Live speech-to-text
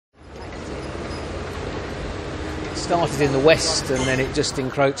started in the west and then it just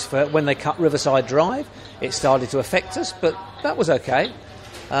encroached. When they cut Riverside Drive, it started to affect us, but that was okay.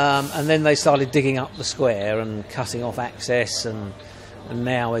 And then they started digging up the square and cutting off access, and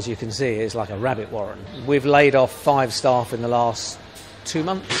now, as you can see, it's like a rabbit warren. We've laid off 5 staff in the last 2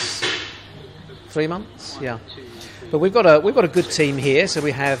 months, 3 months, yeah. But we've got a good team here. So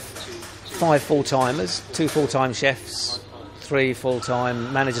we have 5 full-timers, 2 full-time chefs, 3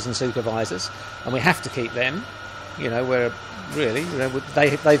 full-time managers and supervisors, and we have to keep them. We're really,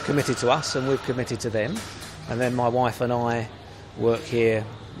 they've committed to us and we've committed to them. And then my wife and I work here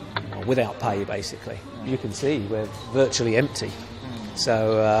without pay, basically. You can see we're virtually empty.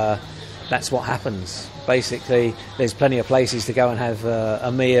 So that's what happens. Basically, there's plenty of places to go and have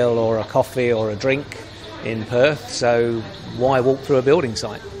a meal or a coffee or a drink in Perth, so why walk through a building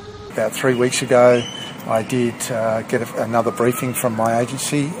site? About 3 weeks ago, I did get another briefing from my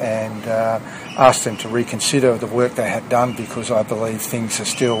agency and asked them to reconsider the work they had done, because I believe things are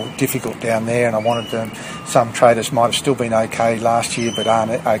still difficult down there, and I wanted them. Some traders might have still been okay last year but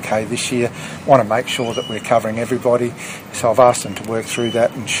aren't okay this year. I want to make sure that we're covering everybody, so I've asked them to work through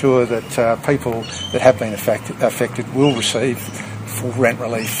that, ensure that people that have been affected will receive full rent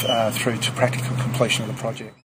relief through to practical completion of the project.